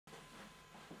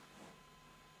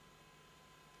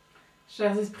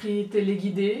Chers esprits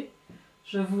téléguidés,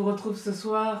 je vous retrouve ce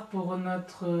soir pour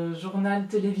notre journal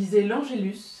télévisé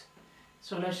l'Angélus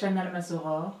sur la chaîne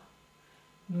d'AlmaSoror.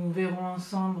 Nous verrons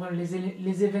ensemble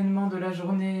les événements de la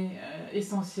journée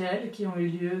essentiels qui ont eu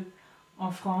lieu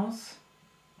en France,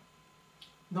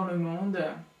 dans le monde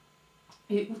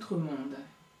et outre-monde.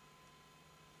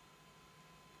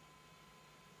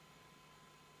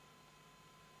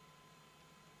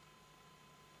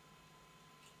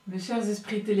 Mes chers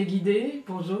esprits téléguidés,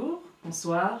 bonjour,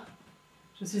 bonsoir.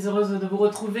 Je suis heureuse de vous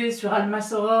retrouver sur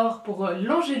d'AlmaSoror pour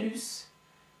l'Angélus,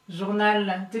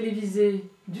 journal télévisé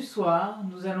du soir.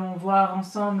 Nous allons voir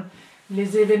ensemble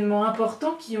les événements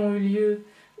importants qui ont eu lieu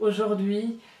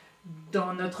aujourd'hui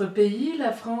dans notre pays,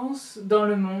 la France, dans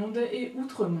le monde et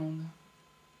outre-monde.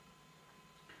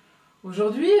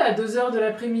 Aujourd'hui, à 2 h de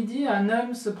l'après-midi, un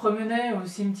homme se promenait au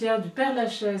cimetière du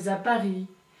Père-Lachaise à Paris.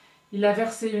 Il a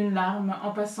versé une larme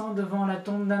en passant devant la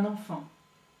tombe d'un enfant.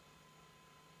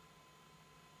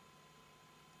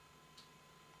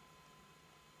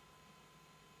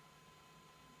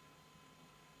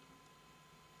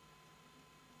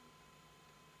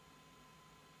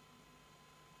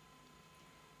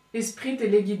 Esprit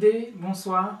téléguidé,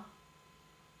 bonsoir.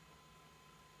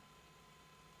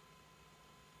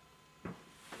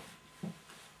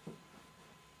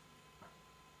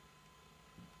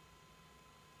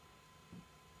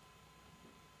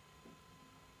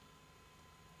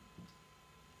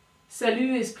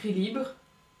 Salut, esprit libre.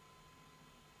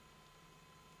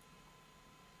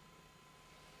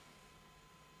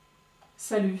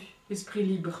 Salut, esprit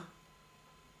libre.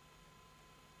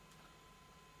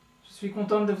 Je suis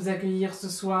contente de vous accueillir ce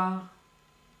soir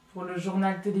pour le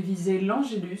journal télévisé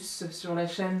l'Angélus sur la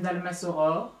chaîne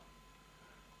d'AlmaSoror.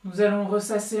 Nous allons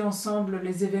ressasser ensemble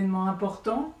les événements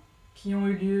importants qui ont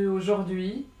eu lieu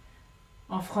aujourd'hui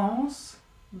en France,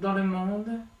 dans le monde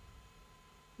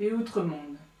et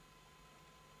outre-monde.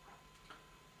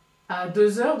 À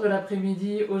 2 h de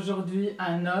l'après-midi, aujourd'hui,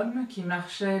 un homme qui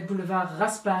marchait boulevard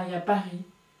Raspail à Paris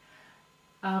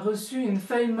a reçu une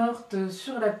feuille morte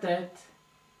sur la tête.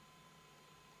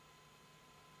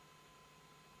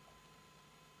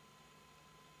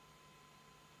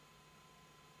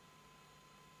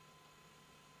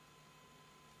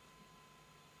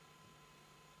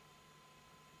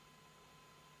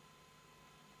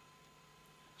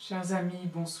 Chers amis,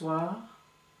 bonsoir.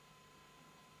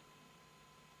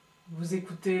 Vous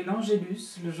écoutez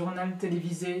l'Angélus, le journal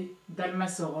télévisé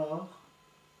d'AlmaSoror.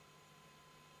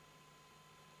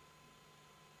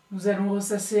 Nous allons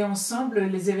ressasser ensemble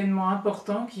les événements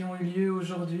importants qui ont eu lieu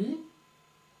aujourd'hui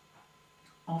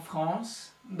en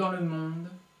France, dans le monde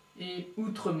et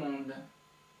outre-monde.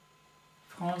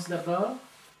 France d'abord.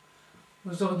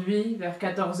 Aujourd'hui, vers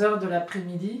 14 h de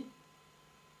l'après-midi,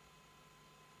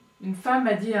 une femme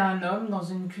a dit à un homme dans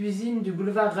une cuisine du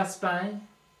boulevard Raspail: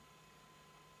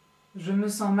 « Je me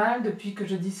sens mal depuis que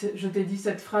je t'ai dit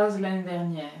cette phrase l'année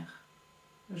dernière.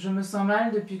 Je me sens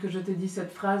mal depuis que je t'ai dit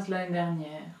cette phrase l'année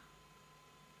dernière. »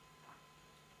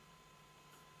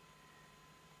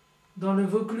 Dans le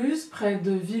Vaucluse, près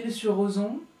de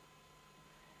Ville-sur-Ozon,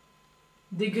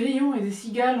 des grillons et des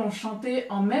cigales ont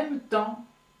chanté en même temps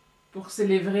pour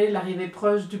célébrer l'arrivée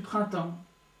proche du printemps.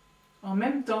 En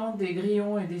même temps, des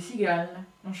grillons et des cigales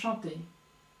ont chanté.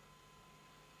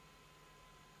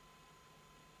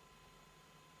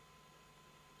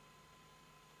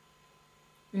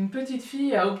 Une petite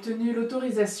fille a obtenu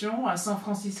l'autorisation à San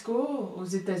Francisco, aux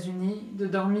États-Unis, de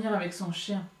dormir avec son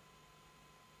chien.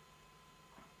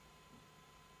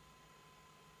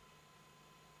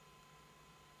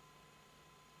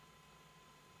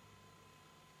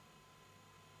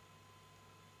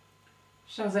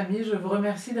 Chers amis, je vous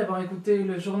remercie d'avoir écouté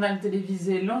le journal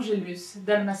télévisé l'Angélus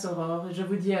d'AlmaSoror et je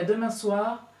vous dis à demain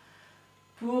soir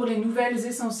pour les nouvelles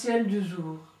essentielles du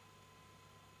jour.